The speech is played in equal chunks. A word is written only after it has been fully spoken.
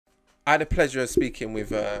I had the pleasure of speaking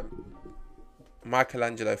with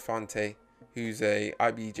Michelangelo Fante, who's a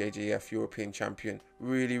IBJJF European champion.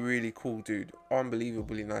 Really, really cool dude.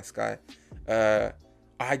 Unbelievably nice guy.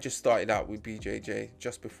 I just started out with BJJ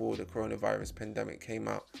just before the coronavirus pandemic came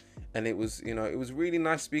out, and it was really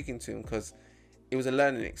nice speaking to him because it was a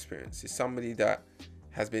learning experience. It's somebody that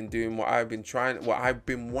has been doing what I've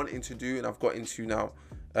been wanting to do, and I've got into now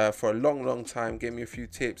for a long time. Gave me a few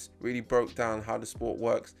tips, really broke down how the sport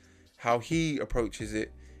works, how he approaches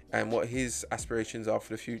it, and what his aspirations are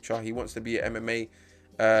for the future. He wants to be an MMA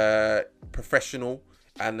professional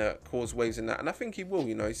and cause waves in that, and I think he will.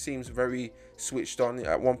 He seems very switched on.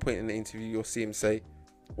 At one point in the interview, you'll see him say,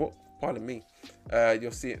 "What? Pardon me."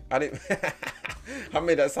 You'll see it. I didn't. I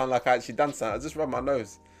made that sound like I actually done something. I just rubbed my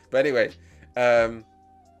nose. But anyway,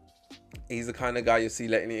 he's the kind of guy you'll see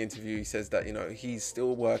later in the interview. He says that he's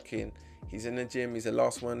still working. He's in the gym. He's the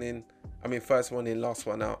first one in, last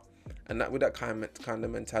one out. And that with that kind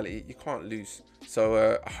of mentality, you can't lose.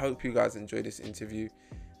 So I hope you guys enjoy this interview.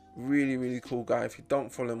 Really, really cool guy. If you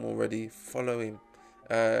don't follow him already, follow him.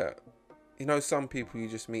 Some people you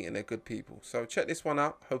just meet and they're good people. So check this one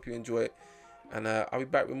out. Hope you enjoy it. And I'll be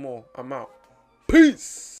back with more. I'm out.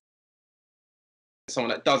 Peace.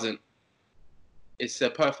 Someone that doesn't. It's a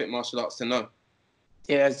perfect martial arts to know.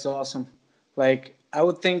 Yeah, it's awesome. Like, I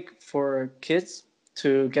would think for kids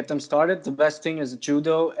to get them started, the best thing is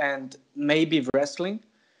judo and maybe wrestling.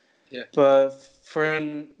 Yeah. But for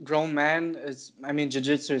a grown man,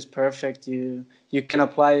 jiu-jitsu is perfect. You can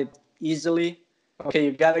apply it easily. Okay,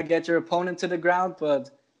 you got to get your opponent to the ground,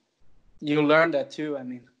 but you learn that too,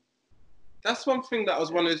 That's one thing that I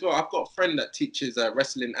was wondering as well. I've got a friend that teaches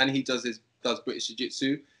wrestling, and he does British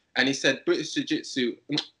Jiu-Jitsu. And he said British Jiu-Jitsu,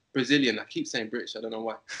 Brazilian, I keep saying British, I don't know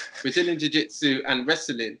why. Brazilian Jiu-Jitsu and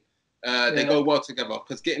wrestling, they go well together,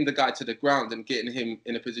 because getting the guy to the ground and getting him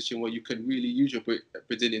in a position where you can really use your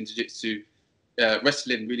Brazilian Jiu-Jitsu,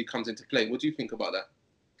 wrestling really comes into play. What do you think about that?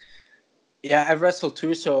 Yeah, I've wrestled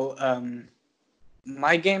too, so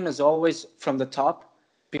my game is always from the top,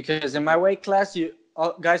 because in my weight class,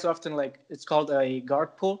 guys often it's called a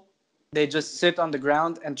guard pull. They just sit on the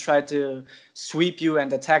ground and try to sweep you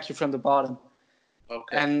and attack you from the bottom.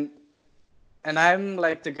 Okay. And I'm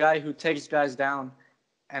like the guy who takes guys down.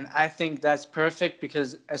 And I think that's perfect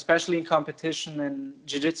because, especially in competition in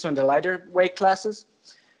jiu-jitsu in the lighter weight classes,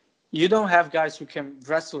 you don't have guys who can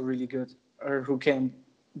wrestle really good or who can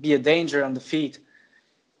be a danger on the feet.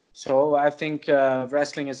 So I think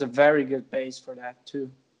wrestling is a very good base for that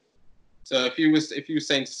too. So if you were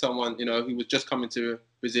saying to someone, who was just coming to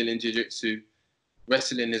Brazilian Jiu-Jitsu,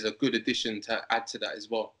 wrestling is a good addition to add to that as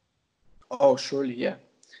well. Oh, surely, yeah.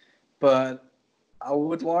 But I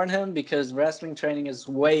would warn him because wrestling training is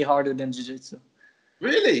way harder than Jiu-Jitsu.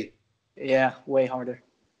 Really? Yeah, way harder.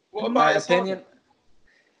 What In about my opinion,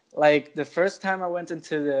 like the first time I went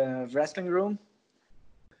into the wrestling room,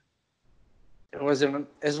 it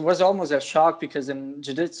was almost a shock because in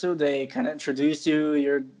Jiu-Jitsu, they kind of introduce you,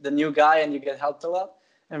 you're the new guy and you get helped a lot.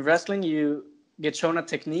 In wrestling, you get shown a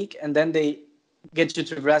technique and then they get you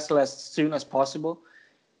to wrestle as soon as possible.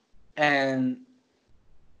 And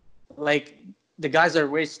the guys are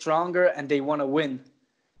way stronger and they want to win.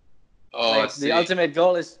 Oh, the ultimate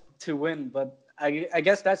goal is to win, but I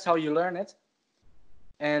guess that's how you learn it.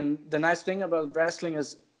 And the nice thing about wrestling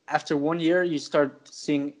is after 1 year, you start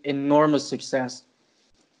seeing enormous success.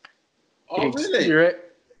 Oh, really?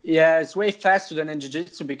 Yeah, it's way faster than in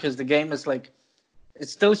Jiu-Jitsu because the game is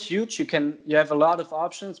it's still huge. You have a lot of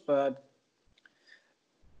options, but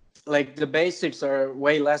the basics are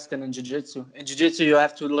way less than in Jiu-Jitsu. In Jiu-Jitsu, you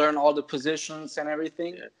have to learn all the positions and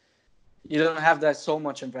everything. Yeah. You don't have that so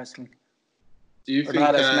much in wrestling. Do you think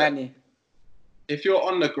not as many? If you're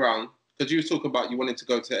on the ground, because you talk about you wanted to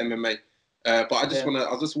go to MMA, but I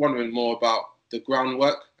was just wondering more about the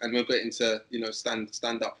groundwork, and we'll get into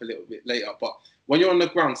stand up a little bit later. But when you're on the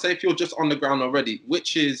ground, say if you're just on the ground already,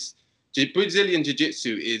 which is Brazilian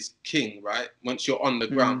Jiu-Jitsu is king, right? Once you're on the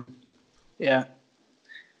ground. Yeah.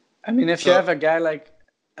 If you have a guy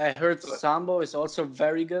I heard Sambo is also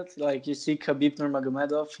very good. You see Khabib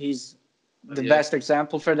Nurmagomedov, he's the best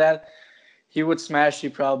example for that. He would smash you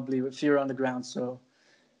probably if you're on the ground. So,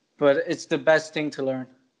 but it's the best thing to learn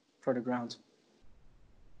for the ground.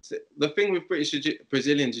 The thing with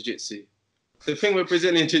Brazilian Jiu-Jitsu,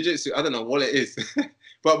 I don't know what it is,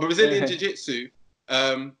 but Brazilian Jiu-Jitsu,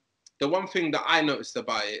 the one thing that I noticed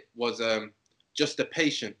about it was just the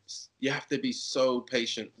patience. You have to be so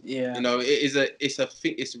patient. Yeah.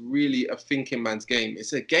 It's really a thinking man's game.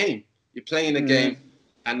 It's a game. You're playing a game,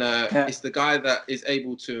 and it's the guy that is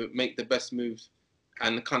able to make the best moves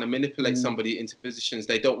and kind of manipulate somebody into positions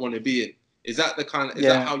they don't want to be in. Is that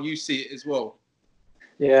Yeah. how you see it as well?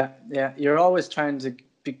 Yeah, yeah. You're always trying to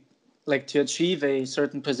be like to achieve a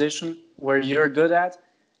certain position where you're good at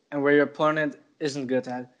and where your opponent isn't good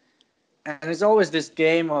at. And it's always this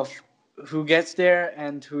game of who gets there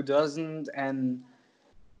and who doesn't, and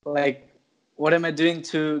like what am I doing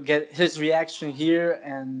to get his reaction here?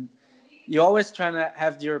 And you're always trying to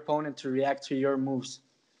have your opponent to react to your moves.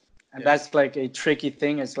 And that's like a tricky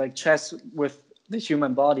thing. It's like chess with the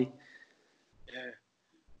human body. Yeah.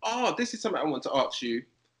 Oh, this is something I want to ask you.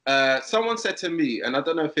 Someone said to me, and I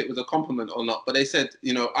don't know if it was a compliment or not, but they said,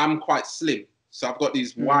 I'm quite slim, so I've got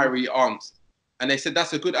these wiry arms, and they said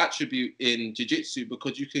that's a good attribute in jiu-jitsu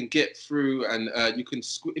because you can get through and you can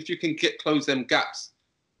if you can close them gaps.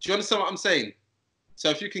 Do you understand what I'm saying? So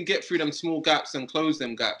if you can get through them small gaps and close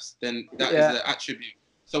them gaps, then that is an attribute.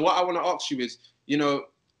 So what I want to ask you is,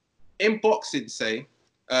 in boxing, say,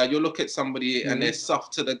 you'll look at somebody and they're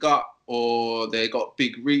soft to the gut or they got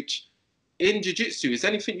big reach. In jiu-jitsu, is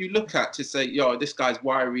anything you look at to say, yo, this guy's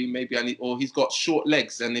wiry, maybe I need, or he's got short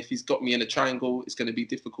legs, and if he's got me in a triangle, it's going to be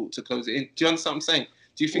difficult to close it in. Do you understand what I'm saying?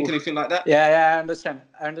 Do you think anything like that? Yeah, I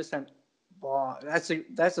understand. Wow, that's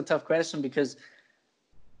a tough question because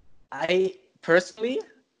I personally,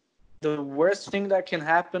 the worst thing that can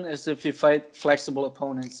happen is if you fight flexible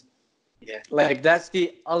opponents. Yeah. Like that's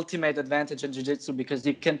the ultimate advantage in jiu-jitsu because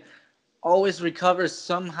you can always recover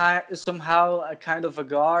somehow a kind of a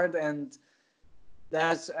guard. And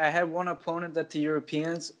I had one opponent at the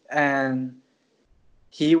Europeans and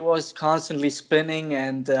he was constantly spinning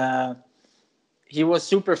and he was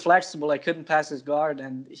super flexible. I couldn't pass his guard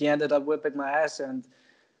and he ended up whipping my ass. And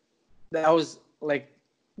that was like,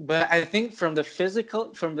 but I think from the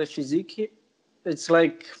physique, it's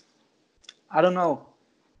like, I don't know,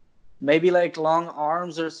 maybe like long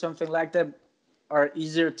arms or something like that are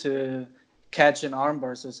easier to catch in arm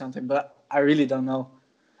bars or something, but I really don't know.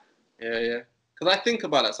 Yeah. Because I think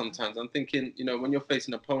about that sometimes. I'm thinking, when you're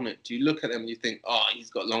facing an opponent, do you look at them and you think, oh, he's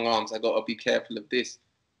got long arms, I got to be careful of this?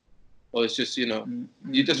 Or it's just, you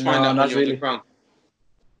just find out when you're on the ground?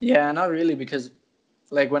 Yeah, not really, because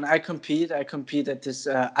like when I compete at this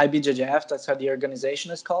IBJJF, that's how the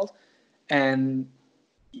organization is called, and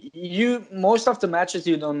most of the matches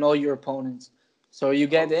you don't know your opponents, so you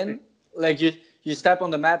get in, like you step on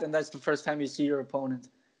the mat and that's the first time you see your opponent,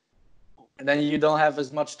 and then you don't have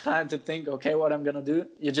as much time to think, okay, what I'm gonna do.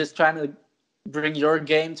 You're just trying to bring your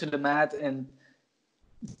game to the mat and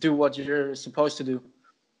do what you're supposed to do.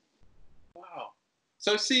 Wow.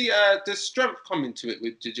 So see, does strength come into it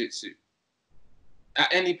with jiu-jitsu at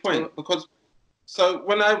any point? Because so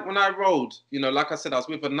when I rolled, like I said, I was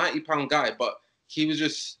with a 90-pound guy, but he was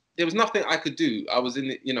just, there was nothing I could do. I was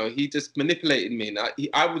in it, he just manipulated me, and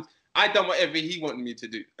I done whatever he wanted me to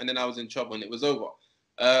do, and then I was in trouble, and it was over.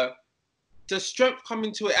 Does strength come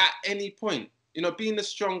into it at any point? Being a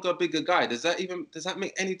stronger, bigger guy, does that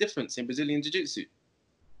make any difference in Brazilian Jiu-Jitsu?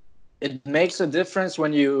 It makes a difference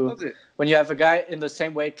when you have a guy in the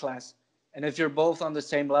same weight class, and if you're both on the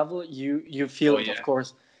same level, you feel it, of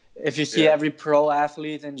course. If you see every pro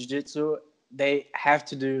athlete in jiu-jitsu, they have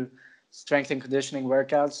to do strength and conditioning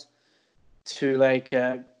workouts to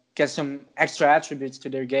get some extra attributes to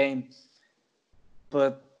their game.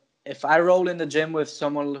 But if I roll in the gym with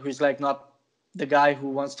someone who's not the guy who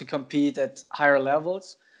wants to compete at higher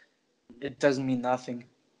levels, it doesn't mean nothing.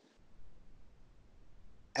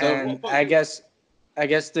 So and I guess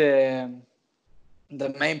the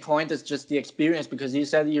main point is just the experience, because you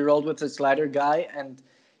said you rolled with a slider guy, and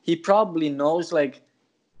he probably knows,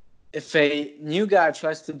 if a new guy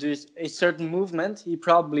tries to do a certain movement, he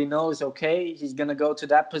probably knows, okay, he's going to go to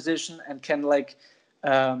that position and can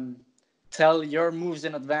tell your moves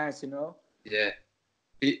in advance, Yeah.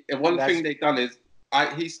 One thing they've done is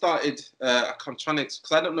he started, I'm trying to,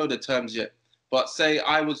 because I don't know the terms yet, but say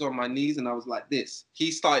I was on my knees and I was like this. He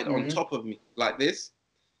started on top of me like this,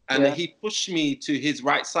 and he pushed me to his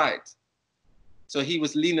right side. So he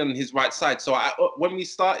was leaning on his right side. So when we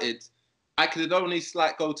started, I could only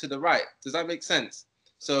go to the right. Does that make sense?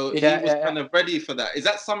 So he was kind of ready for that. Is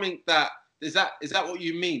that something is that what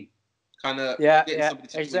you mean? Kind of getting somebody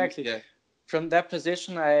to exactly. Yeah. From that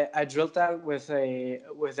position, I drilled that with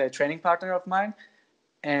a training partner of mine,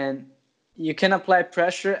 and you can apply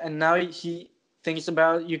pressure. And now he thinks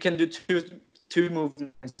about, you can do two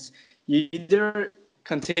movements. You either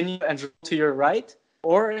continue and roll to your right,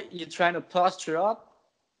 or you're trying to posture up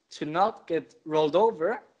to not get rolled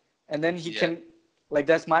over, and then he can,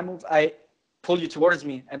 that's my move, I pull you towards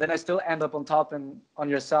me, and then I still end up on top and on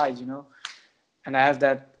your side, and I have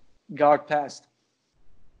that guard passed.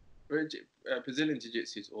 Brazilian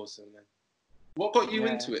Jiu-Jitsu is awesome, man. What got you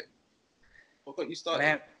Yeah. into it? What got you started?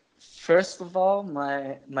 Man, first of all,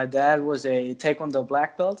 my dad was a Taekwondo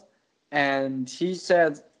black belt, and he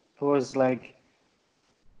said it was like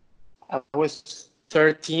I was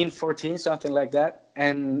 13, 14, something like that,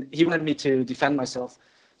 and he wanted me to defend myself.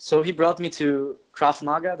 So he brought me to Krav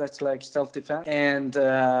Maga, that's like self-defense, and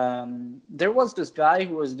there was this guy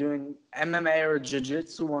who was doing MMA or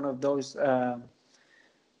Jiu-Jitsu, one of those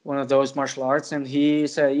martial arts, and he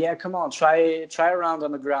said, "Yeah, come on, try a round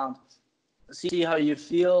on the ground, see how you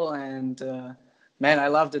feel." And man, I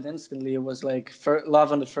loved it instantly. It was like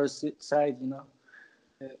love on the first sight, you know.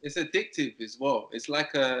 It's addictive as well. It's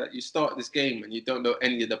like you start this game and you don't know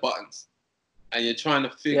any of the buttons, and you're trying to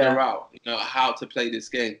figure out, how to play this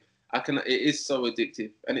game. It is so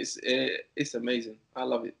addictive, and it's amazing. I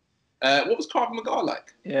love it. What was Krav Maga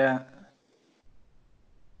like? Yeah.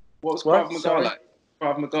 What was Krav Maga like?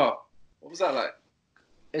 Krav Maga. What was that like?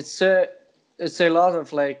 It's a lot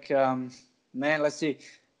of like, man, let's see.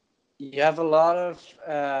 You have a lot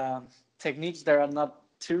of techniques that are not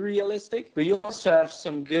too realistic, but you also have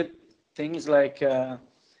some good things like,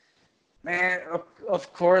 man,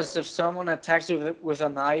 of course, if someone attacks you with a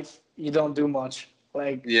knife, you don't do much.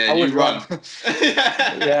 Like, yeah, I would you run.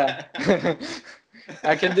 Yeah.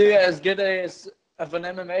 I can do as good as of an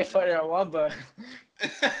MMA fighter I want, but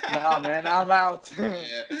no, man, I'm out.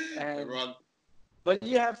 Yeah, run. But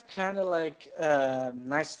you have kind of like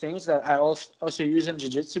nice things that I also use in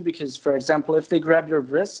jiu-jitsu because, for example, if they grab your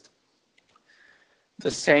wrist, the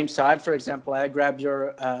same side, for example, I grab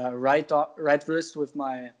your right wrist with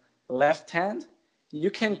my left hand, you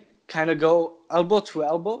can kind of go elbow to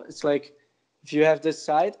elbow. It's like if you have this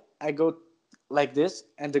side, I go like this,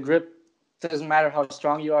 and the grip doesn't matter how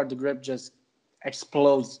strong you are, the grip just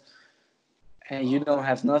explodes, and you don't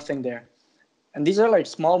have nothing there. And these are like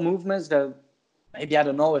small movements that maybe, I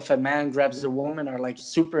don't know, if a man grabs a woman, are like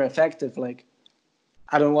super effective. Like,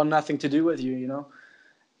 I don't want nothing to do with you, you know?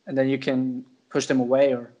 And then you can push them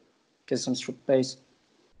away or get some space.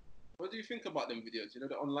 What do you think about them videos?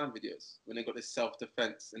 The online videos when they got this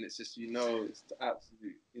self-defense and it's just, it's the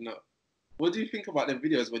absolute, What do you think about them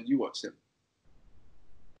videos when you watch them?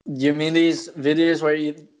 You mean these videos where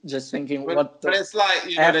you're just thinking, what the it's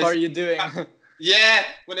like, F are you doing? Yeah,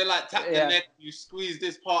 when they like tap the neck, you squeeze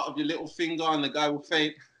this part of your little finger and the guy will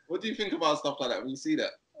faint. What do you think about stuff like that when you see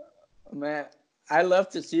that? Man, I love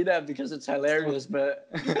to see that because it's hilarious, but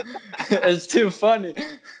it's too funny.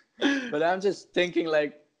 But I'm just thinking,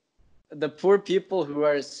 like, the poor people who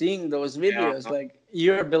are seeing those videos, like,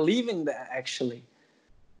 you're believing that actually.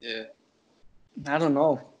 Yeah. I don't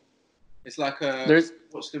know. It's like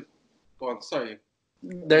go on, sorry.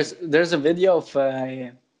 There's a video of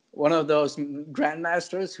one of those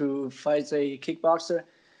grandmasters who fights a kickboxer,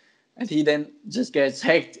 and he then just gets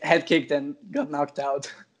head kicked and got knocked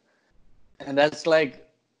out. And that's like,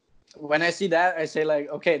 when I see that, I say like,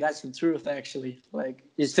 okay, that's the truth actually. Like,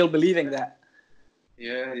 you're still believing that.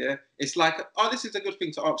 Yeah. It's like, this is a good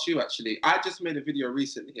thing to ask you actually. I just made a video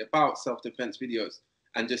recently about self-defense videos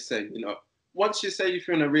and just saying, once you say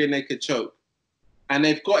you're in a rear naked choke and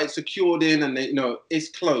they've got it secured in and it's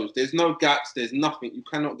closed, there's no gaps, there's nothing, you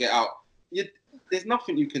cannot get out. There's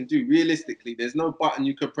nothing you can do realistically. There's no button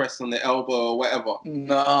you could press on the elbow or whatever.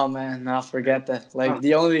 No, man, no, forget that. Like,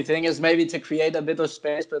 the only thing is maybe to create a bit of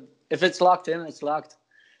space, but if it's locked in, it's locked.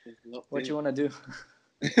 What you want to do?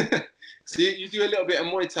 So you do a little bit of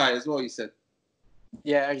Muay Thai as well, you said?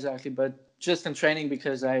 Yeah, exactly. But just in training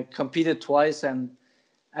because I competed twice and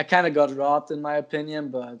I kind of got robbed in my opinion.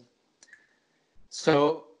 But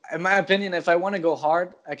so in my opinion, if I want to go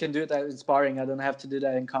hard, I can do that in sparring. I don't have to do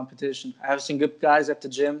that in competition. I have seen good guys at the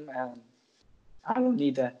gym and I don't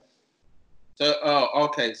need that. So,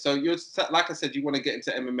 okay. So you're, like I said, you want to get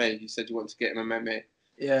into MMA. You said you want to get into MMA.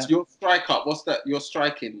 Yeah. So your strike up, what's that? Your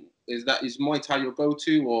striking, is Muay Thai your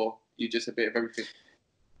go-to or you just a bit of everything?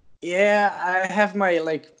 Yeah, I have my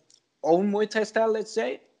own Muay Thai style, let's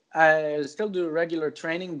say. I still do regular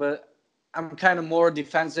training, but I'm kind of more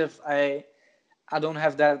defensive. I don't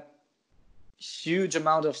have that huge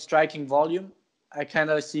amount of striking volume. I kind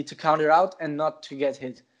of see to counter out and not to get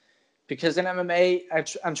hit. Because in MMA,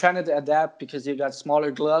 I'm trying to adapt because you got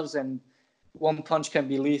smaller gloves and one punch can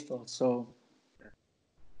be lethal. So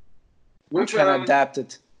I'm trying to adapt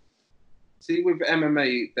it. See, with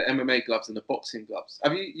MMA, the MMA gloves and the boxing gloves,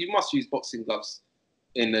 you must use boxing gloves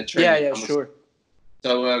in the training. Yeah, sure.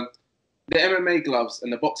 So the MMA gloves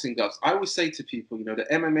and the boxing gloves, I always say to people, the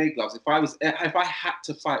MMA gloves, if I had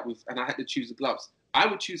to fight with and I had to choose the gloves, I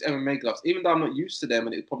would choose MMA gloves, even though I'm not used to them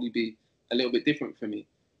and it'd probably be a little bit different for me.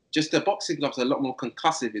 just the boxing gloves are a lot more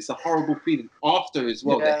concussive. It's a horrible feeling after as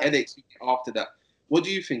well. The Yeah. headaches you get after that. What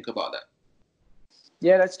do you think about that?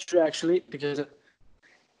 Yeah, that's true actually, because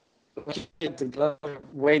the gloves are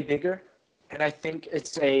way bigger, and I think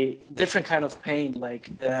it's a different kind of pain.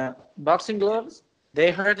 Like the boxing gloves,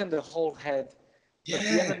 they hurt in the whole head, but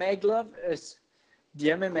the Yeah. MMA glove is the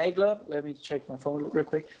MMA glove. Let me check my phone real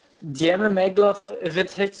quick. The MMA glove, if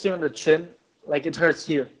it hits you on the chin, like it hurts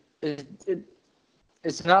here.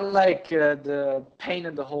 It's not like the pain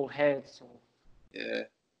in the whole head. So, Yeah.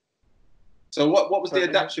 So what was the but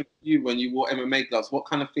adaptation for you when you wore MMA gloves? What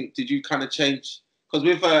kind of thing did you kind of change? Because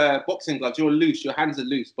with boxing gloves, you're loose, your hands are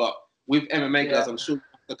loose, but with MMA gloves, yeah, I'm sure you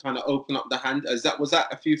have to kind of open up the hand. Was that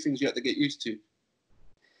a few things you had to get used to?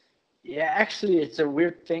 yeah. Actually, it's a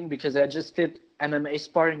weird thing because I just did MMA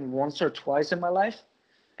sparring once or twice in my life,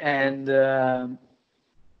 and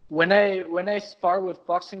when I spar with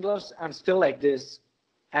boxing gloves, I'm still like this.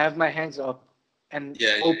 I have my hands up and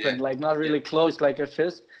Yeah, yeah, open, yeah. like not Yeah. really closed like a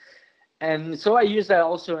fist. And so I use that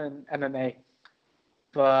also in MMA.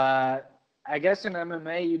 But I guess in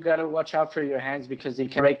MMA you gotta watch out for your hands because you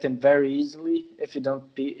can break them very easily if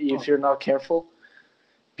Oh, you're not careful.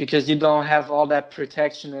 Because you don't have all that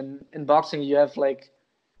protection. In boxing you have like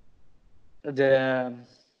the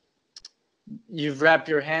you wrap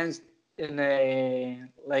your hands in a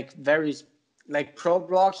like very like pro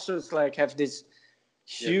boxers like have this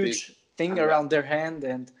yeah, big huge thing hand wrap. around their hand,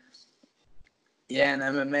 and yeah, and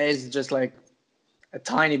MMA is just like a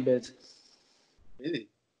tiny bit. Really?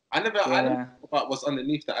 I never Yeah. thought about what's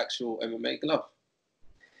underneath the actual MMA glove.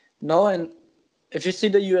 No, and if you see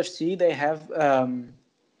the UFC, they have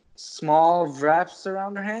small wraps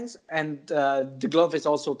around their hands, and the glove is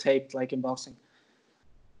also taped like in boxing,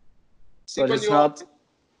 See, but when it's you're not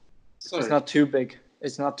it's sorry, not too big.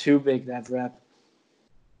 It's not too big, that wrap.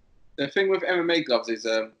 the thing with MMA gloves is,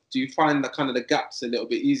 do you find that kind of the gaps a little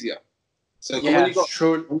bit easier? So 'cause Yeah,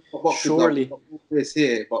 sure, when you got boxing gloves, you surely. got all this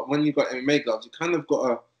here, but when you got MMA gloves, you kind of got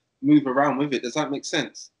to move around with it. Does that make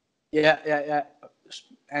sense? Yeah, yeah, yeah.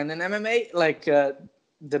 And in MMA, like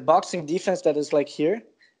the boxing defense that is like here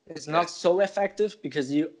is Yeah. not so effective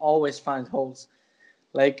because you always find holes.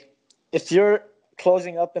 Like if you're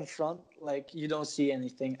closing up in front, like you don't see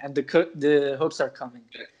anything, and the hooks are coming.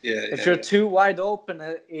 Yeah, If yeah, you're yeah. too wide open,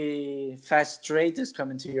 a fast straight is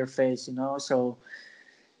coming to your face. So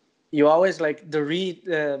you always like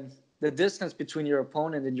the distance between your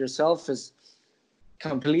opponent and yourself is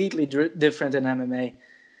completely different in MMA.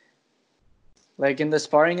 Like in the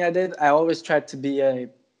sparring I did, I always tried to be a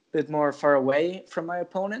bit more far away from my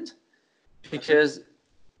opponent because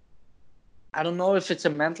I don't know if it's a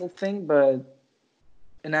mental thing, but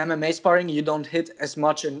in MMA sparring, you don't hit as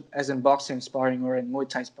much as in boxing sparring or in Muay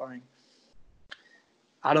Thai sparring.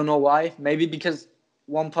 I don't know why. Maybe because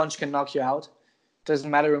one punch can knock you out.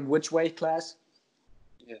 Doesn't matter in which weight class.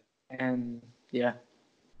 Yeah. And yeah.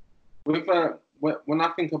 With when I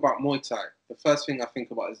think about Muay Thai, the first thing I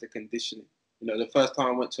think about is the conditioning. You know, the first time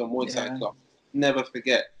I went to a Muay Thai Yeah. club, never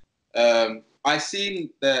forget. I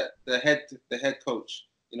seen the head coach.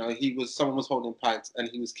 You know, someone was holding pints and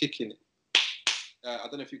he was kicking it. I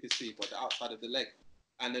don't know if you could see, but the outside of the leg,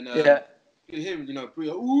 and then Yeah. you could hear him, you know,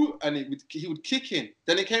 breathe, ooh, and he would kick in.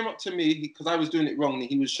 Then he came up to me because I was doing it wrong, and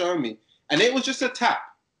he was showing me, and it was just a tap,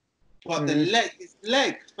 but Mm-hmm. his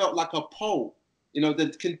leg felt like a pole. You know, the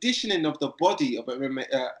conditioning of the body of a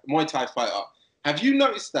Muay Thai fighter. Have you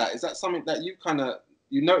noticed that? Is that something that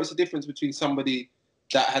you notice a difference between somebody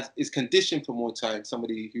that is conditioned for Muay Thai and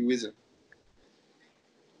somebody who isn't?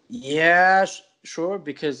 Yeah, sure.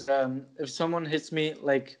 Because if someone hits me,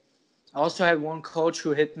 like, I also had one coach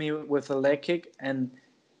who hit me with a leg kick, and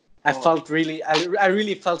Oh, I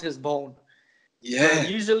really felt his bone. But yeah.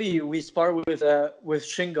 usually we spar with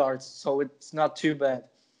shin guards, so it's not too bad.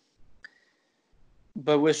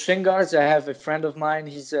 But with shin guards, I have a friend of mine.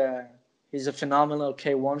 He's a phenomenal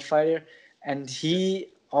K1 fighter, and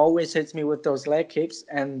he always hits me with those leg kicks.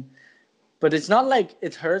 But it's not like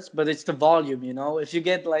it hurts, but it's the volume. If you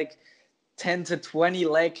get like 10 to 20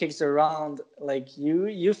 leg kicks around, like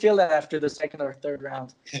you feel that after the second or third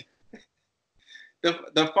round.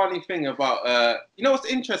 The funny thing about you know what's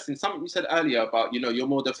interesting? Something you said earlier about you're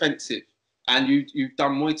more defensive, and you've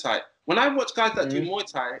done Muay Thai. When I watch guys that do Mm-hmm. Muay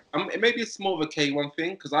Thai, maybe it's more of a K1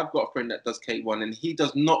 thing because I've got a friend that does K1 and he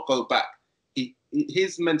does not go back.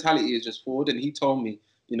 His mentality is just forward, and he told me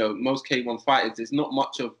most K1 fighters there's not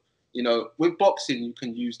much of with boxing you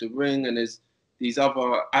can use the ring and there's these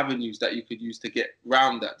other avenues that you could use to get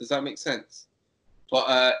round that. Does that make sense?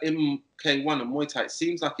 But in K1 and Muay Thai, it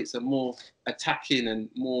seems like it's a more attacking and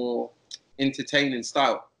more entertaining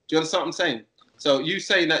style. Do you understand what I'm saying? So you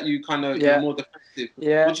saying that you kind of Yeah. you're more defensive.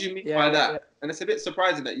 Yeah. What do you mean Yeah. by Yeah. that? Yeah. And it's a bit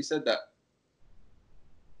surprising that you said that.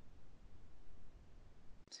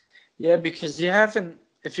 Yeah, because you haven't.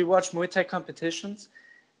 If you watch Muay Thai competitions,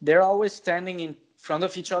 they're always standing in front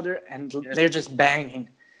of each other and Yeah. they're just banging.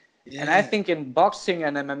 Yeah. And I think in boxing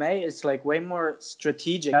and MMA, it's like way more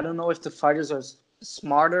strategic. I don't know if the fighters are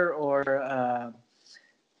smarter or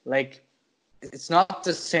like it's not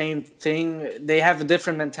the same thing. They have a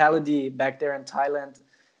different mentality back there in Thailand.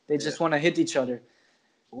 They just want to hit each other.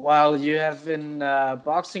 While you have in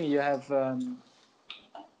boxing, you have,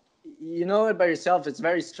 you know it by yourself, it's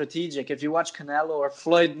very strategic. If you watch Canelo or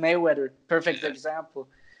Floyd Mayweather, perfect example.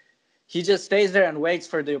 He just stays there and waits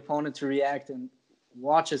for the opponent to react and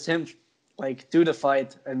watches him like do the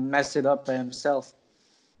fight and mess it up by himself.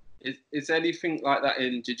 Is anything like that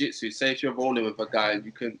in jiu-jitsu? Say if you're rolling with a guy,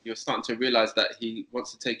 you're starting to realize that he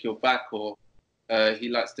wants to take your back, or he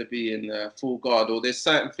likes to be in full guard, or there's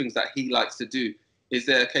certain things that he likes to do. Is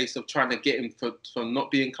there a case of trying to get him from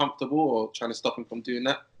not being comfortable, or trying to stop him from doing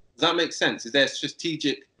that? Does that make sense? Is there a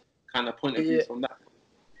strategic kind of point of view from that?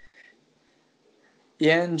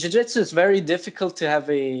 Yeah, in jiu-jitsu it's very difficult to have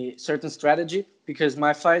a certain strategy because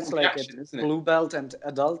my fights like Reaction, at isn't it? blue belt and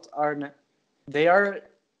adult they are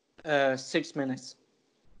 6 minutes,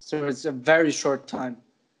 so it's a very short time,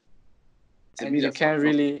 To and me, you that's can't not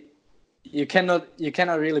really, you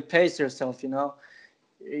cannot really pace yourself. You know,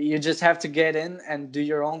 you just have to get in and do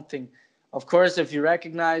your own thing. Of course, if you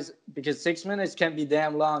recognize, because 6 minutes can be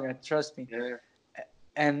damn long, trust me. Yeah.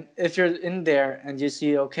 And if you're in there and you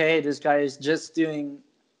see, okay, this guy is just doing,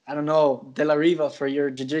 I don't know, De La Riva for your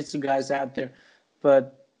jiu-jitsu guys out there,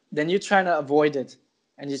 but then you're trying to avoid it.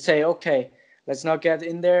 And you say, okay, let's not get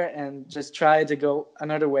in there and just try to go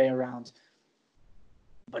another way around.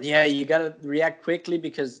 But yeah, you got to react quickly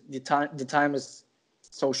because the time is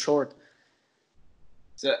so short.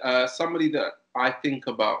 So somebody that I think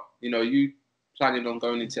about, you planning on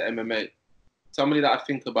going into MMA. Somebody that I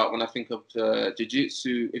think about when I think of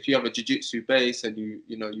jiu-jitsu, if you have a jiu-jitsu base and you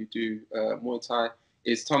do Muay Thai,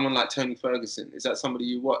 is someone like Tony Ferguson. Is that somebody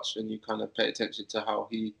you watch and you kind of pay attention to how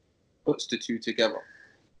he puts the two together?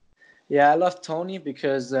 Yeah, I love Tony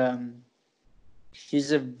because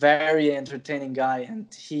he's a very entertaining guy, and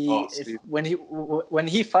when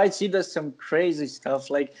he fights, he does some crazy stuff.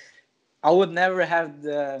 Like I would never have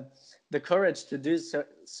the courage to do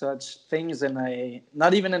such things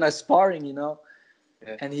not even in a sparring,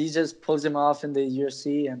 Yeah. And he just pulls him off in the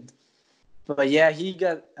UFC. But yeah, he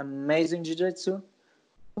got amazing jiu-jitsu.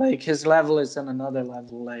 Like his level is on another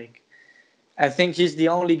level. Like I think he's the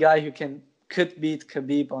only guy who could beat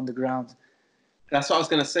Khabib on the ground. That's what I was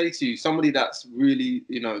going to say to you. Somebody that's really,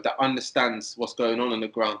 that understands what's going on the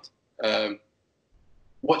ground.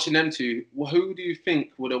 Watching them two, who do you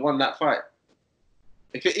think would have won that fight?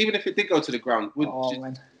 Even if it did go to the ground,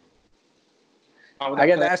 man. I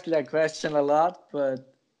get asked that question a lot,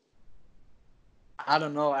 but I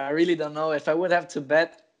don't know. I really don't know. If I would have to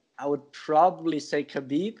bet, I would probably say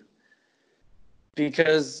Khabib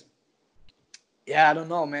because, yeah, I don't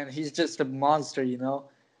know, man. He's just a monster,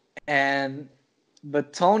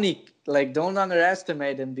 But Tony, like, don't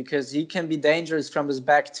underestimate him because he can be dangerous from his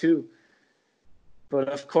back too. But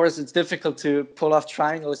of course, it's difficult to pull off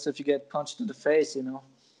triangles if you get punched in the face,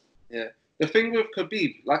 Yeah. The thing with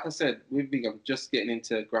Khabib, like I said, I'm just getting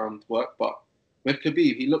into groundwork, but with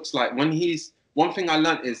Khabib, he looks like one thing I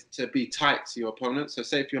learned is to be tight to your opponent. So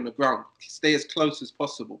say if you're on the ground, stay as close as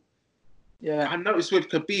possible. Yeah. I noticed with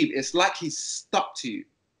Khabib, it's like he's stuck to you.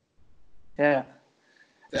 Yeah.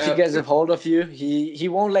 If he gets a hold of you, he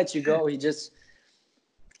won't let you go. He just,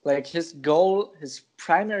 like, his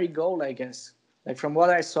primary goal, I guess, like from what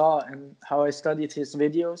I saw and how I studied his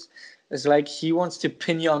videos, is like he wants to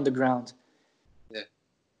pin you on the ground. Yeah.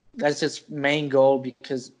 That's his main goal,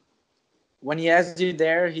 because when he has you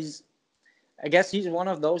there, I guess he's one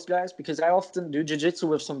of those guys, because I often do jiu-jitsu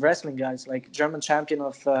with some wrestling guys, like German champion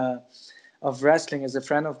of wrestling is a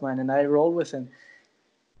friend of mine, and I roll with him.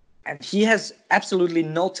 And he has absolutely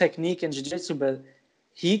no technique in jiu-jitsu, but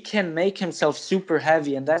he can make himself super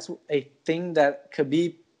heavy, and that's a thing that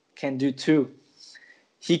Khabib can do too.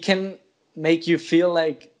 He can make you feel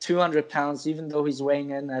like 200 pounds, even though he's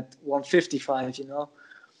weighing in at 155,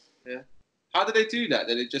 Yeah. How do they do that?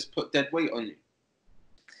 Do they just put dead weight on you?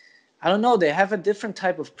 I don't know. They have a different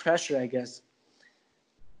type of pressure, I guess.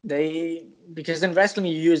 Because in wrestling,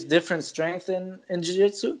 you use different strength in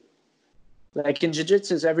jiu-jitsu. Like in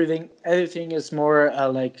jiu-jitsu, everything is more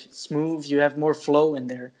like smooth. You have more flow in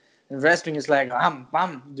there. And wrestling is like,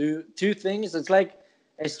 bam, do two things. It's like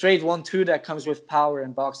a straight 1-2 that comes with power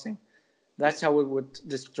in boxing. That's how we would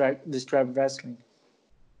describe wrestling.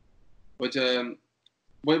 But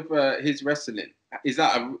with his wrestling, is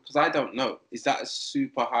that because I don't know, is that a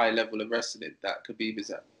super high level of wrestling that Khabib is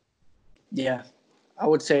at? Yeah, I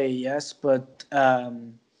would say yes, but I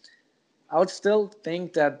would still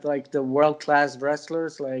think that like the world class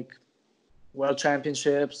wrestlers, like world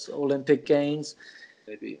championships, Olympic games,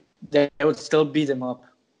 Maybe. they would still beat him up.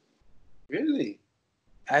 Really?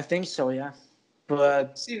 I think so, yeah.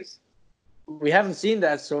 But Seems. we haven't seen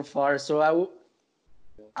that so far, so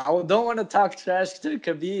don't want to talk trash to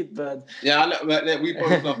Khabib, but Yeah, we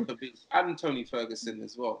both love Khabib and Tony Ferguson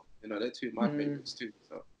as well. You know, they're two of my favorites too.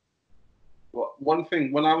 So, one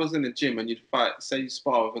thing when I was in the gym and you'd fight, say you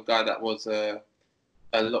spar with a guy that was a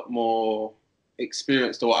lot more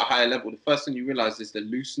experienced or at a higher level, the first thing you realize is the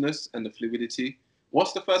looseness and the fluidity.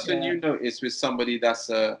 What's the first thing you notice with somebody that's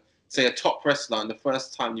say a top wrestler, and the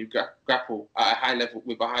first time you grapple at a high level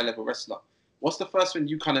with a high level wrestler? What's the first thing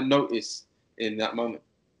you kind of notice in that moment?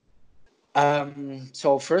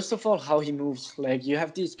 So first of all, how he moves. Like you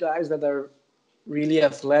have these guys that are really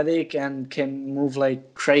athletic and can move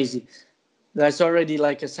like crazy. That's already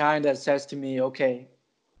like a sign that says to me, okay,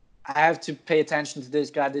 I have to pay attention to this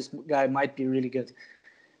guy. This guy might be really good.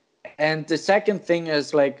 And the second thing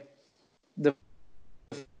is like the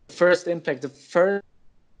first impact, the first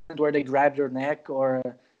where they grab your neck or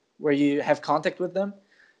where you have contact with them,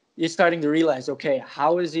 you're starting to realize, okay,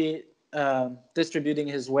 how is he distributing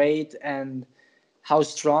his weight and how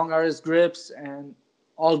strong are his grips and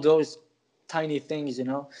all those tiny things, you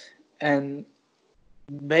know. And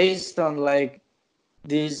based on like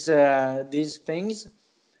these things,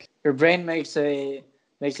 your brain makes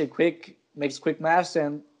quick maths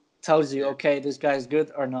and tells you, okay, this guy's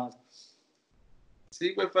good or not.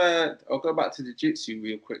 See, with I'll go back to the jiu-jitsu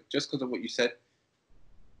real quick, just because of what you said.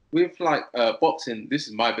 With like boxing, this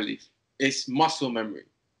is my belief. It's muscle memory.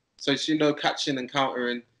 So it's, you know, catching and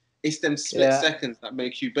countering. It's them split seconds that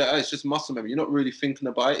make you better. It's just muscle memory. You're not really thinking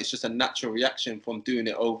about it. It's just a natural reaction from doing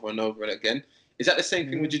it over and over again. Is that the same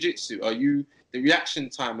thing with jiu-jitsu? Are you the reaction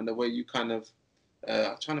time and the way you kind of?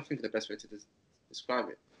 I'm trying to think of the best way to describe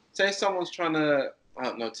it. Say someone's trying to, I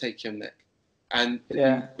don't know, take your neck, and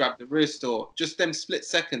you grab the wrist, or just them split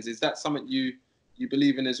seconds. Is that something you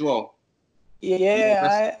believe in as well?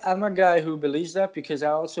 Yeah, I'm a guy who believes that because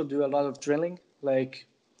I also do a lot of drilling. Like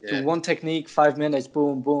do one technique, 5 minutes,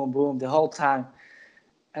 boom, boom, boom, the whole time,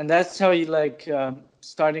 and that's how you like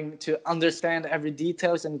starting to understand every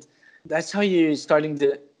details, and that's how you starting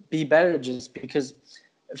to be better. Just because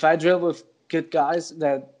if I drill with good guys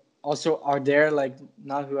that also are there, like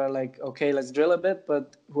not who are like, okay, let's drill a bit,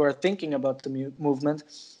 but who are thinking about the movement,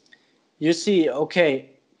 you see, okay,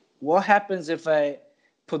 what happens if I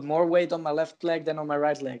put more weight on my left leg than on my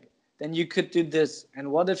right leg? Then you could do this.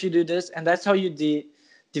 And what if you do this? And that's how you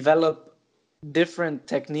develop different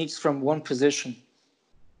techniques from one position.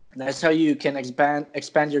 That's how you can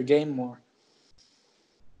expand your game more.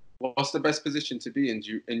 What's the best position to be in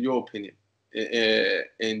your opinion,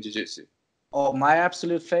 in jiu-jitsu? Oh, my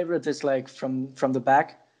absolute favorite is like from the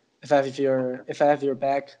back. If I have your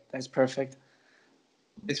back, that's perfect.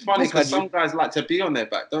 It's funny because some guys like to be on their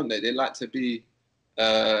back, don't they? They like to be,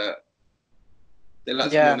 to be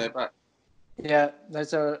on their back. Yeah,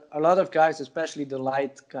 there's a lot of guys, especially the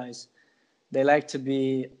light guys. They like to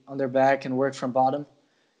be on their back and work from bottom.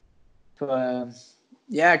 But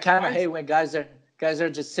I kind of hate when guys are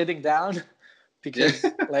just sitting down because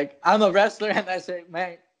like I'm a wrestler and I say,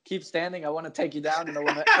 man, keep standing. I want to take you down and I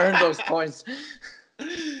want to earn those points.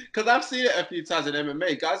 Because I've seen it a few times in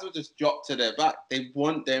MMA. Guys will just drop to their back.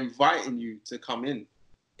 They're inviting you to come in.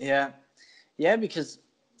 Yeah, because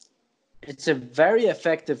it's a very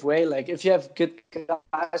effective way. Like if you have good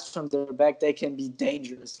guys from their back, they can be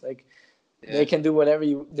dangerous. Like they can do whatever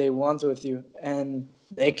they want with you, and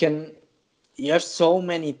you have so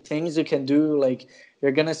many things you can do. Like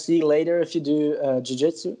you're gonna see later if you do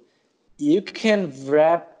jiu-jitsu, you can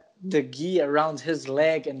wrap the gi around his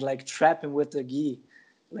leg and like trap him with the gi.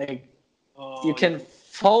 Like you can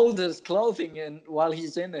fold his clothing in while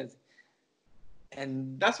he's in it.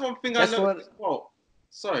 And that's one thing I know. Well,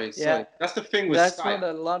 sorry. That's the thing with that's Skype. What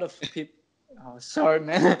a lot of people. Oh, sorry,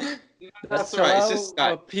 man. That's right. It's just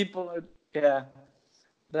Skype. What people are,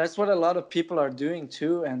 that's what a lot of people are doing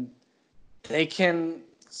too, and they can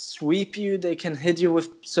sweep you. They can hit you with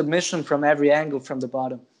submission from every angle from the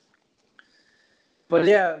bottom. But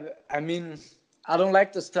I mean, I don't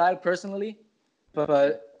like the style personally,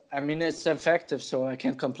 but I mean it's effective, so I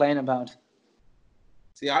can't complain about it.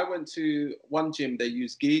 See, I went to one gym, they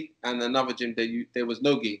used gi, and another gym, there was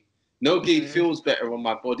no gi. No gi feels better on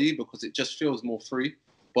my body because it just feels more free.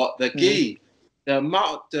 But the gi, the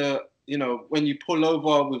amount, when you pull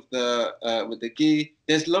over with the gi,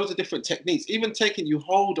 there's loads of different techniques. Even taking you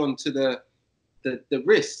hold onto the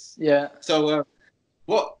wrists. Yeah. So,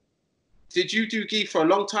 what did you do gi for a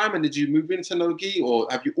long time, and did you move into no gi, or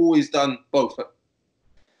have you always done both?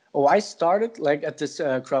 Oh, I started like at this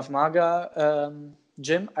Krav Maga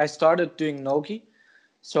gym. I started doing no-gi,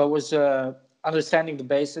 so I was understanding the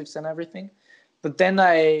basics and everything. But then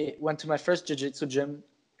I went to my first jiu-jitsu gym,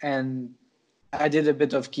 and I did a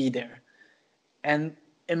bit of gi there. And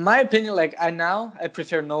in my opinion, like I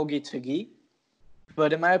prefer no-gi to gi.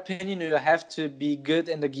 But in my opinion, you have to be good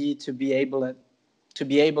in the gi to be able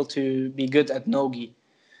to be good at no-gi.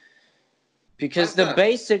 Because the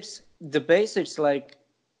basics, like,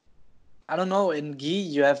 I don't know, in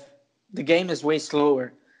gi the game is way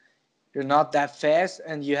slower. You're not that fast,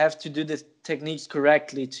 and you have to do the techniques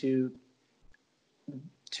correctly to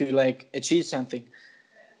like achieve something.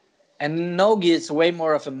 And no-gi is way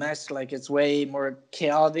more of a mess. Like, it's way more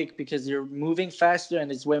chaotic because you're moving faster and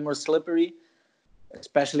it's way more slippery.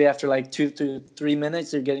 Especially after like 2 to 3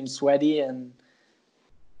 minutes, you're getting sweaty and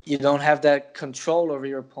you don't have that control over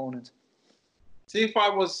your opponent. See if I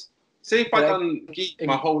done gi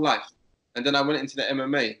my whole life, and then I went into the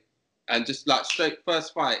MMA, and just like straight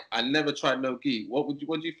first fight, I never tried no gi. What do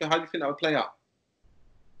you think? How do you think that would play out?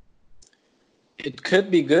 It could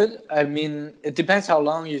be good. I mean, it depends how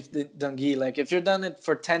long you've done gi. Like, if you've done it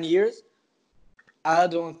for 10 years, I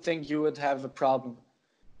don't think you would have a problem.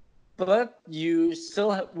 But you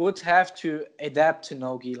still would have to adapt to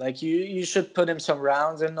no-gi. Like, you should put in some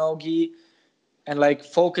rounds in no-gi and like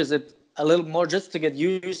focus it a little more just to get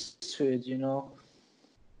used to it, you know?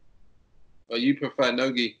 Or you prefer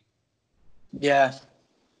no gi? Yeah,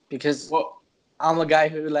 because I'm a guy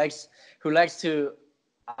who likes to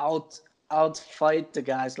out fight the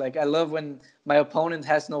guys. Like, I love when my opponent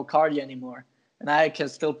has no cardio anymore and I can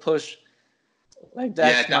still push. Like,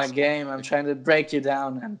 that's my game. I'm trying to break you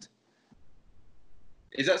down. And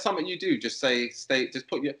is that something you do? Just just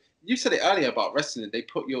put your. You said it earlier about wrestling. They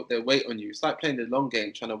put their weight on you. It's like playing the long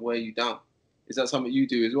game, trying to wear you down. Is that something you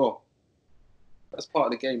do as well? That's part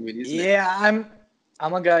of the game, really, isn't it? Yeah,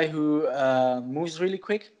 I'm a guy who moves really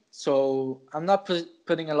quick, so I'm not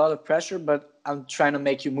putting a lot of pressure, but I'm trying to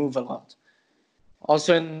make you move a lot.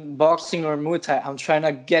 Also in boxing or Muay Thai, I'm trying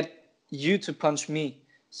to get you to punch me,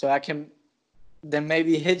 so I can then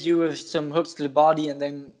maybe hit you with some hooks to the body and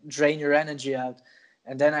then drain your energy out,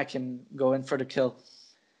 and then I can go in for the kill.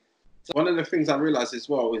 One of the things I realized as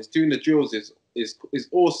well is doing the drills is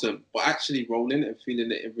awesome, but actually rolling and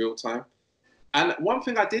feeling it in real time. And one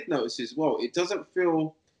thing I did notice as well, it doesn't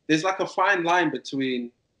feel, there's like a fine line between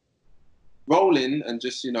rolling and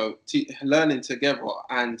just, learning together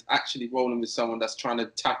and actually rolling with someone that's trying to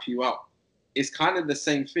tap you out. It's kind of the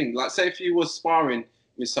same thing. Like, say if you were sparring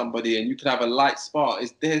with somebody and you could have a light spar,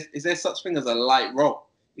 is there such thing as a light roll?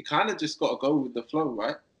 You kind of just got to go with the flow,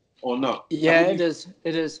 right? Or not? Yeah, it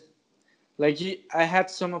is. Like, I had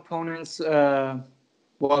some opponents,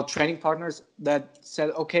 training partners that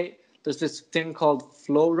said, okay, there's this thing called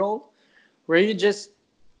flow roll, where you just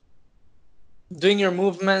doing your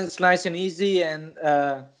movements nice and easy, and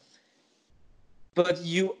but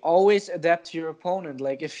you always adapt to your opponent.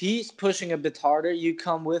 Like, if he's pushing a bit harder, you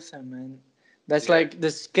come with him, and that's like the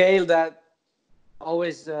scale that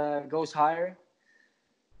always goes higher.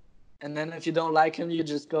 And then if you don't like him, you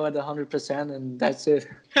just go at 100%, and that's it.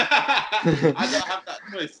 I don't have that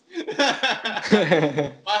choice.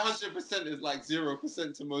 My 100% is like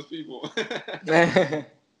 0% to most people. But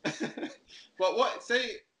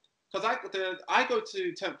because I go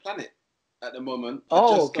to 10th Planet at the moment.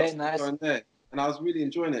 Oh, okay, nice. Going there, and I was really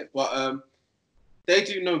enjoying it. But they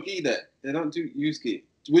do no gi there. They don't use gi.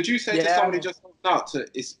 Would you say to somebody just out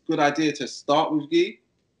it's a good idea to start with gi,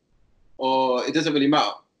 or it doesn't really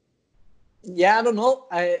matter? Yeah, I don't know.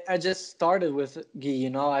 I just started with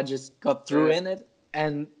gi, I just got through in it.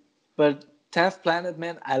 But 10th Planet,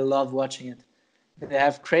 man, I love watching it. They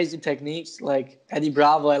have crazy techniques, like Eddie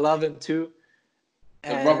Bravo. I love him too.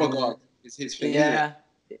 The rubber guard is his thing, isn't it?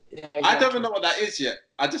 Yeah, exactly. I don't even know what that is yet.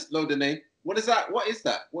 I just know the name. What is that? What is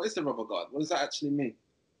that? What is the rubber guard? What does that actually mean?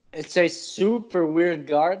 It's a super weird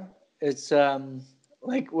guard. It's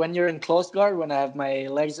like when you're in close guard, when I have my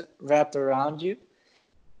legs wrapped around you.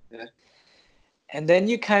 Yeah. And then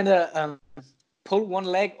you kind of pull one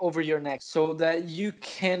leg over your neck so that you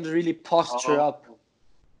can't really posture up.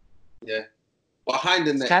 Yeah. Behind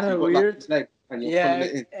the neck. It's kind of weird. Leg and you're pulling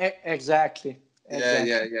it in. Exactly.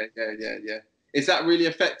 Yeah. Is that really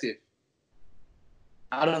effective?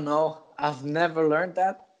 I don't know. I've never learned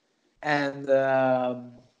that. And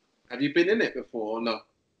have you been in it before or no?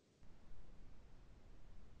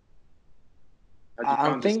 Had you I'm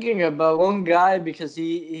found this? thinking about one guy because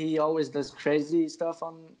he always does crazy stuff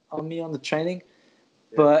on me on the training,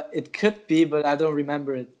 Yeah. but it could be, but I don't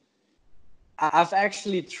remember it. I've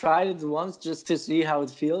actually tried it once just to see how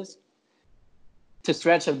it feels, to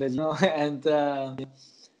stretch a bit, you know, and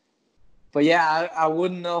but yeah, I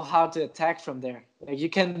wouldn't know how to attack from there. Like you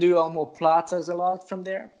can do omoplatas a lot from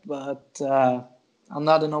there, but I'm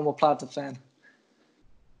not an omoplata fan.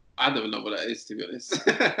 I don't know what that is, to be honest.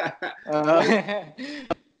 Uh,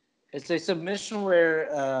 it's a submission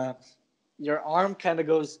where your arm kind of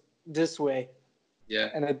goes this way Yeah.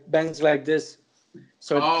 and it bends like this,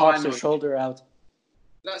 so it Oh, I pops your know. shoulder out.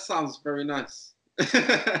 That sounds very nice.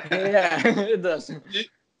 Yeah, it does. Do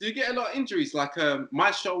you get a lot of injuries? Like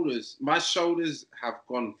my shoulders have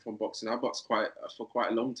gone from boxing. I boxed for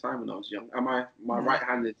quite a long time when I was young. And my right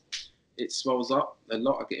hand it swells up a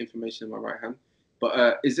lot. I get inflammation in my right hand.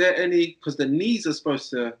 But is there any, because the knees are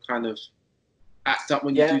supposed to kind of act up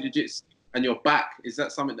when you Yeah. do jiu-jitsu, and your back, is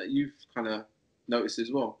that something that you've kind of noticed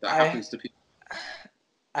as well? That happens to people.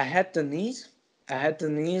 I had the knees. I had the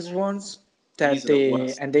knees once Knees that are the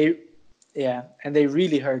worst. they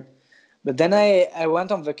really hurt. But then I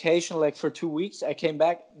went on vacation like for 2 weeks. I came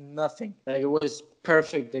back, nothing. Like it was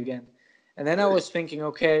perfect again. And then I Really? was thinking,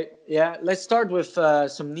 okay, yeah, let's start with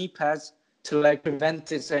some knee pads to like prevent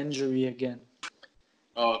this injury again.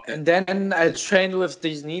 Oh, okay. And then I trained with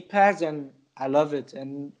these knee pads and I love it.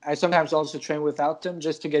 And I sometimes also train without them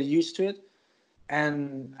just to get used to it.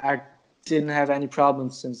 And I didn't have any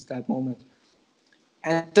problems since that moment.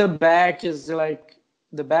 And the back is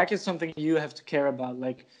something you have to care about.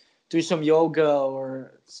 Like do some yoga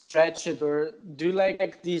or stretch it or do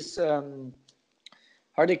like these how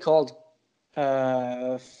are they called?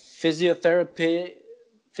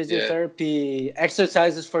 Physiotherapy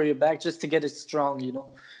exercises for your back just to get it strong, you know.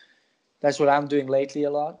 That's what I'm doing lately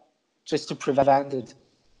a lot, just to prevent it.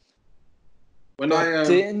 When But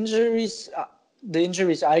the injuries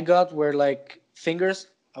I got were like fingers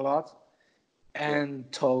a lot and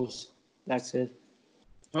toes. That's it.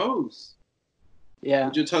 toes, Yeah.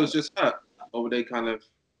 would your toes just hurt, or would they kind of?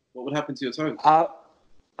 What would happen to your toes?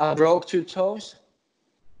 I broke 2 toes.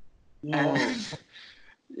 No. And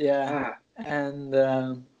yeah, Ah. and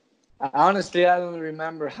honestly, I don't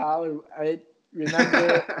remember how. I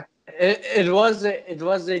remember it was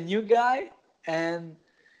a new guy, and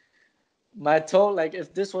my toe. Like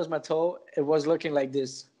if this was my toe, it was looking like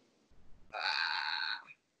this.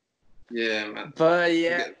 Yeah, man. But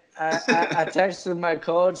yeah, I texted my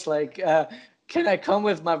coach like, "Can I come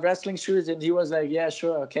with my wrestling shoes?" And he was like, "Yeah,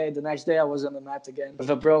 sure, okay." The next day, I was on the mat again with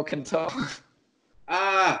a broken toe.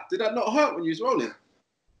 Did that not hurt when you was rolling?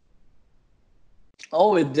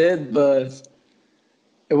 Oh, it did, but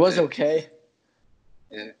it was Yeah. okay.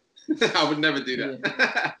 Yeah. I would never do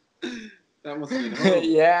that. Yeah. That must have been horrible.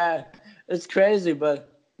 Yeah, it's crazy,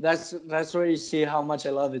 but that's where you see how much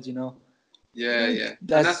I love it. You know. Yeah, Like, yeah.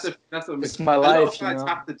 And that's it's my a lot of life. You guys know.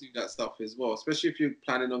 have to do that stuff as well, especially if you're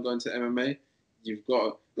planning on going to MMA. You've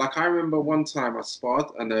got, like, I remember one time I sparred,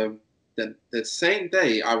 and the same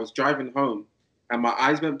day I was driving home, and my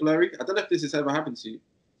eyes went blurry. I don't know if this has ever happened to you.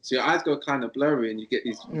 So your eyes go kind of blurry, and you get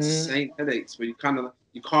these insane headaches where you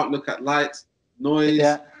can't look at lights, noise,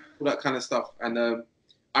 Yeah. all that kind of stuff. And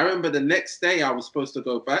I remember the next day I was supposed to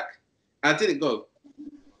go back. I didn't go.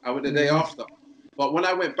 I went the day after. But when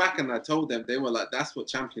I went back and I told them, they were like, "That's what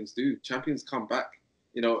champions do. Champions come back,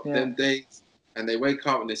 them days, and they wake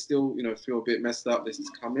up and they still, feel a bit messed up. They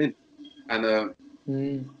just come in, and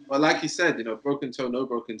but like you said, broken toe, no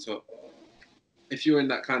broken toe. If you're in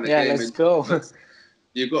that kind of game, Let's go.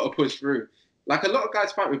 you've got to push through. Like a lot of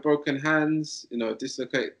guys fight with broken hands,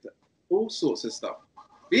 dislocate, all sorts of stuff.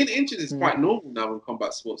 Being injured is quite normal now in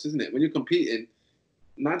combat sports, isn't it? When you're competing,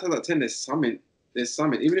 9 times out of 10, there's something.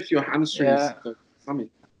 Even if your hamstrings, something.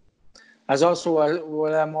 That's also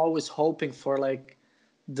what I'm always hoping for. Like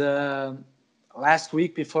the last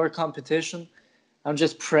week before competition, I'm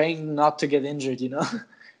just praying not to get injured. You know.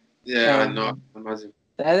 Yeah, I know. Imagine.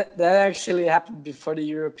 That actually happened before the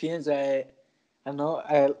Europeans. I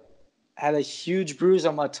had a huge bruise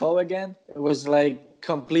on my toe again. It was like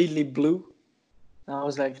completely blue. I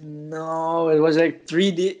was like, no. It was like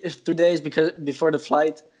 3 days before the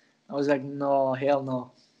flight. I was like, no, hell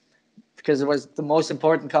no, because it was the most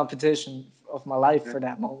important competition of my life for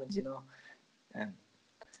that moment, you know. And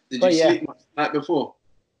did you sleep much the night before?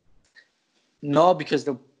 No, because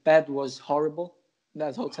the bed was horrible in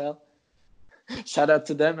that hotel. Shout out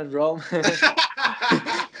to them in Rome.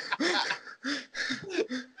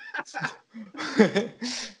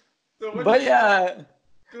 But yeah,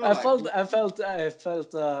 I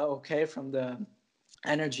felt okay from the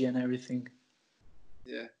energy and everything.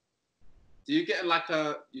 Yeah. Do you get like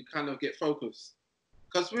you kind of get focused?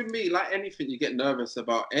 Because with me, like anything, you get nervous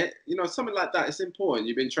about it. You know, something like that. It's important.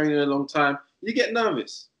 You've been training a long time. You get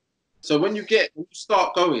nervous. So when you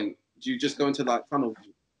start going, do you just go into like tunnel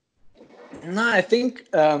vision? No, I think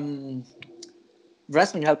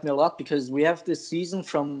wrestling helped me a lot because we have this season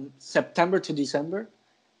from September to December,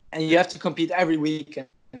 and you have to compete every weekend.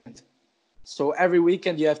 So every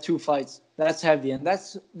weekend you have 2 fights. That's heavy, and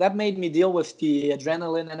that made me deal with the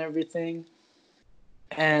adrenaline and everything.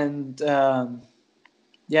 And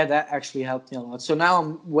yeah, that actually helped me a lot. So now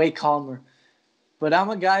I'm way calmer. But I'm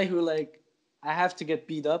a guy who like I have to get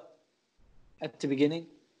beat up at the beginning.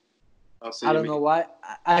 Oh, so I you don't mean know why.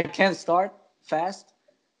 I can't start fast,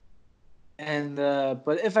 and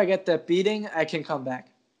but if I get that beating, I can come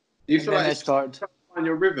back, do you and feel then like I it's trying start. to find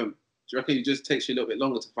your rhythm? Do you reckon it just takes you a little bit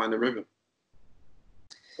longer to find the rhythm?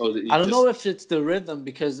 Or that you I don't just know if it's the rhythm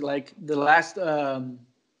because like the last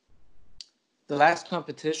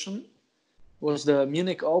competition was the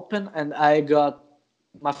Munich Open, and I got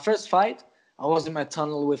my first fight. I was in my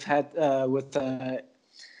tunnel with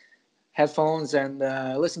headphones and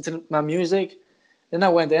listened to my music. Then I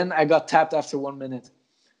went in. I got tapped after 1 minute.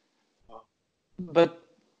 But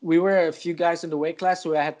we were a few guys in the weight class,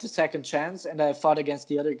 so I had the second chance, and I fought against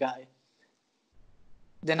the other guy.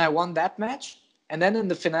 Then I won that match, and then in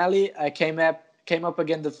the finale, I came up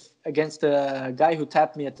against the guy who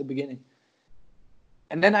tapped me at the beginning,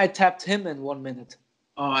 and then I tapped him in 1 minute.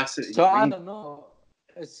 I see what So you I mean. don't know.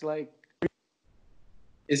 It's like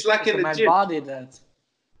It's like it's in the my gym. body that.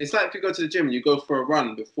 It's like if you go to the gym and you go for a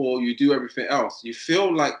run before you do everything else. You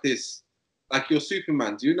feel like this, like you're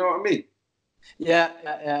Superman. Do you know what I mean? Yeah.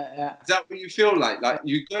 Is that what you feel like? Like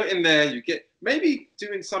you go in there, you get maybe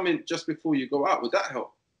doing something just before you go out. Would that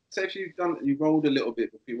help? Say if you rolled a little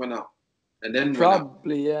bit before you went out, and then went out.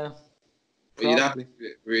 Probably, yeah. But you'd have to Probably. do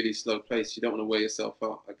it really slow pace. You don't want to wear yourself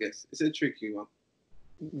out. I guess it's a tricky one.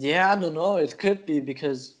 Yeah, I don't know. It could be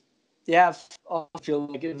because, yeah, I feel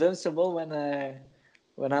like invincible when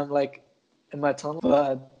I'm like in my tunnel.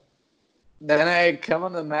 But then I come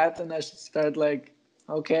on the mat and I should start like,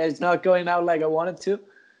 okay, it's not going out like I wanted to.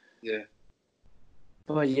 Yeah.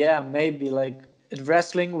 But yeah, maybe like in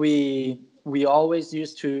wrestling, we always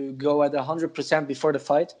used to go at 100% before the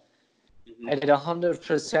fight. Mm-hmm. And at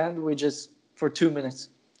 100%, we just for 2 minutes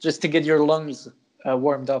just to get your lungs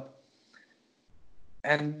warmed up.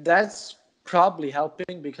 And that's probably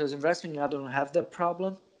helping because in wrestling I don't have that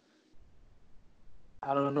problem.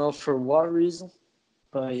 I don't know for what reason,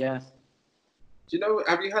 but yeah. Do you know?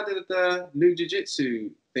 Have you heard of the new jiu-jitsu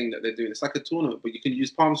thing that they're doing? It's like a tournament, but you can use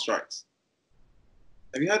palm strikes.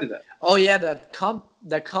 Have you heard of that? Oh yeah, that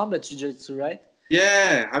combat jiu-jitsu, right?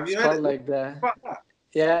 Yeah. Have It's you heard called it? like the What about that?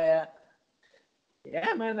 yeah.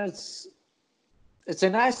 Yeah, man, it's a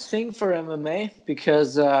nice thing for MMA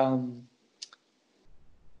because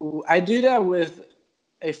I do that with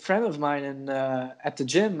a friend of mine in at the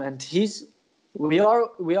gym, and we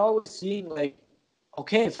always seeing like,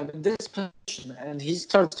 okay, if I'm in this position and he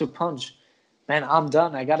starts to punch, man, I'm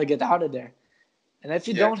done. I gotta get out of there. And if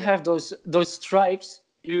you Yeah. don't have those strikes,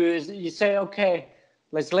 you say, okay,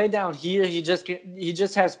 let's lay down here. He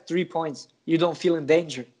just has 3 points. You don't feel in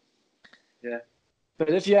danger. Yeah. But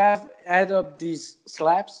if you add up these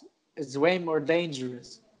slaps, it's way more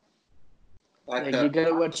dangerous. Like Like you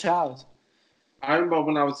gotta watch out. I remember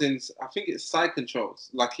when I was in, I think it's side controls.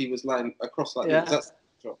 Like he was lying across like this. Yeah, That's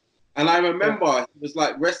control. And I yeah. remember he was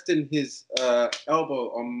like resting his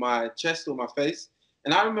elbow on my chest or my face.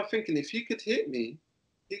 And I remember thinking, if he could hit me,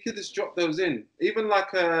 he could just drop those in. Even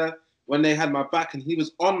like when they had my back and he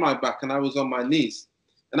was on my back and I was on my knees.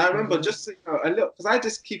 And I remember just a little, because I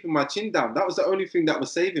just keeping my chin down. That was the only thing that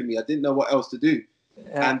was saving me. I didn't know what else to do.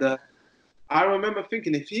 Yeah. And I remember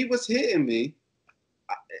thinking, if he was hitting me,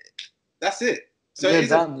 that's it. So You're it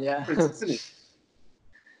is a done. Yeah. difference, isn't it?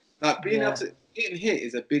 Like being able Yeah. to getting hit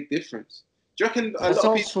is a big difference. Do you reckon a That's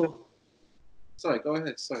lot of people? also Sorry, go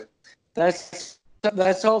ahead. Sorry.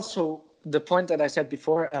 that's also the point that I said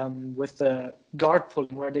before with the guard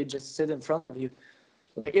pulling where they just sit in front of you.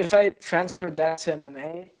 Like if I transfer that to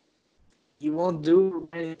MMA, you won't do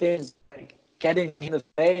many things like getting in the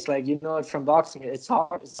face, like you know it from boxing. It's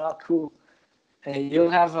hard. It's not cool. And you'll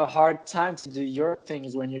have a hard time to do your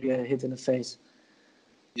things when you get hit in the face.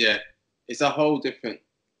 Yeah, it's a whole different.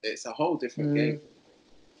 It's a whole different game.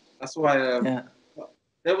 That's why Yeah.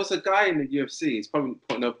 there was a guy in the UFC. It's probably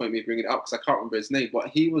no point me bringing it up because I can't remember his name, but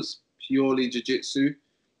he was purely jiu-jitsu,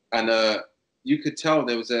 and you could tell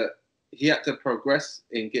he had to progress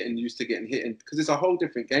in getting used to getting hit because it's a whole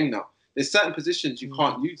different game now. There's certain positions you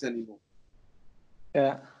can't use anymore.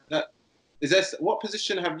 Yeah. What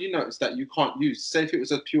position have you noticed that you can't use? Say if it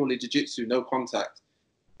was a purely jiu-jitsu, no contact,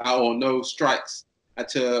 or no strikes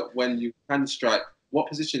to when you can strike. What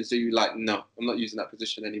positions do you like? No, I'm not using that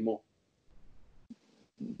position anymore.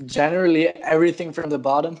 Generally, everything from the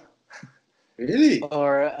bottom. Really?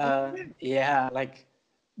 Or yeah, like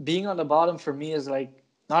being on the bottom for me is like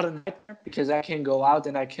not a nightmare because I can go out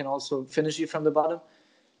and I can also finish you from the bottom.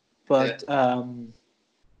 But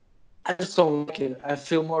I just don't like it. I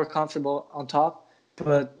feel more comfortable on top.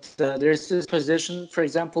 But there's this position, for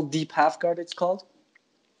example, deep half guard it's called,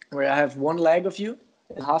 where I have one leg of you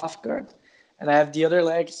in half guard and I have the other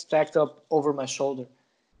leg stacked up over my shoulder.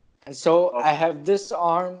 And so I have this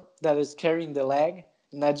arm that is carrying the leg,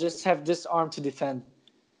 and I just have this arm to defend.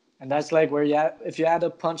 And that's like where if you add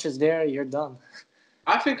up punches there, you're done.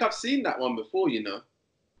 I think I've seen that one before, you know.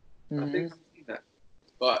 I think I've seen that.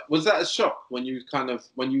 But was that a shock when you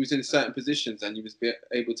was in certain positions and you was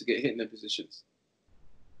able to get hit in the positions?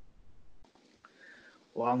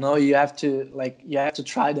 Well, no, you have to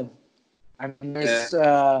try them. I mean, there's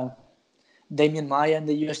Damian Maia in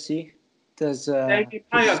the UFC. Damian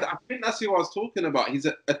Maia, I think that's who I was talking about. He's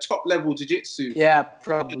a top level jiu-jitsu. Yeah,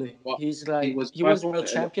 probably. He's like he was world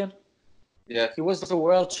champion. Yeah, he was the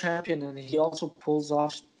world champion, and he also pulls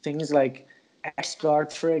off things like X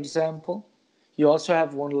guard, for example. You also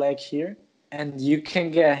have one leg here, and you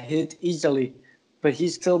can get hit easily, but he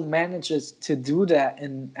still manages to do that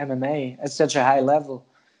in MMA at such a high level.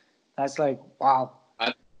 That's like wow.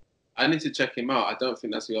 I need to check him out. I don't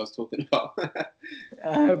think that's who I was talking about.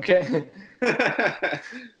 Okay.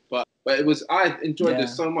 but it was. I enjoyed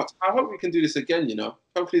this so much. I hope we can do this again. You know,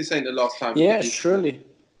 hopefully this ain't the last time. Yeah, surely.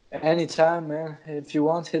 Anytime, man. If you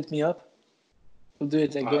want, hit me up. We'll do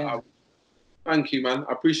it again. Thank you, man.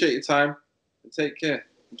 I appreciate your time. And take care.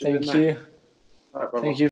 Thank you. All right, brother. Thank you.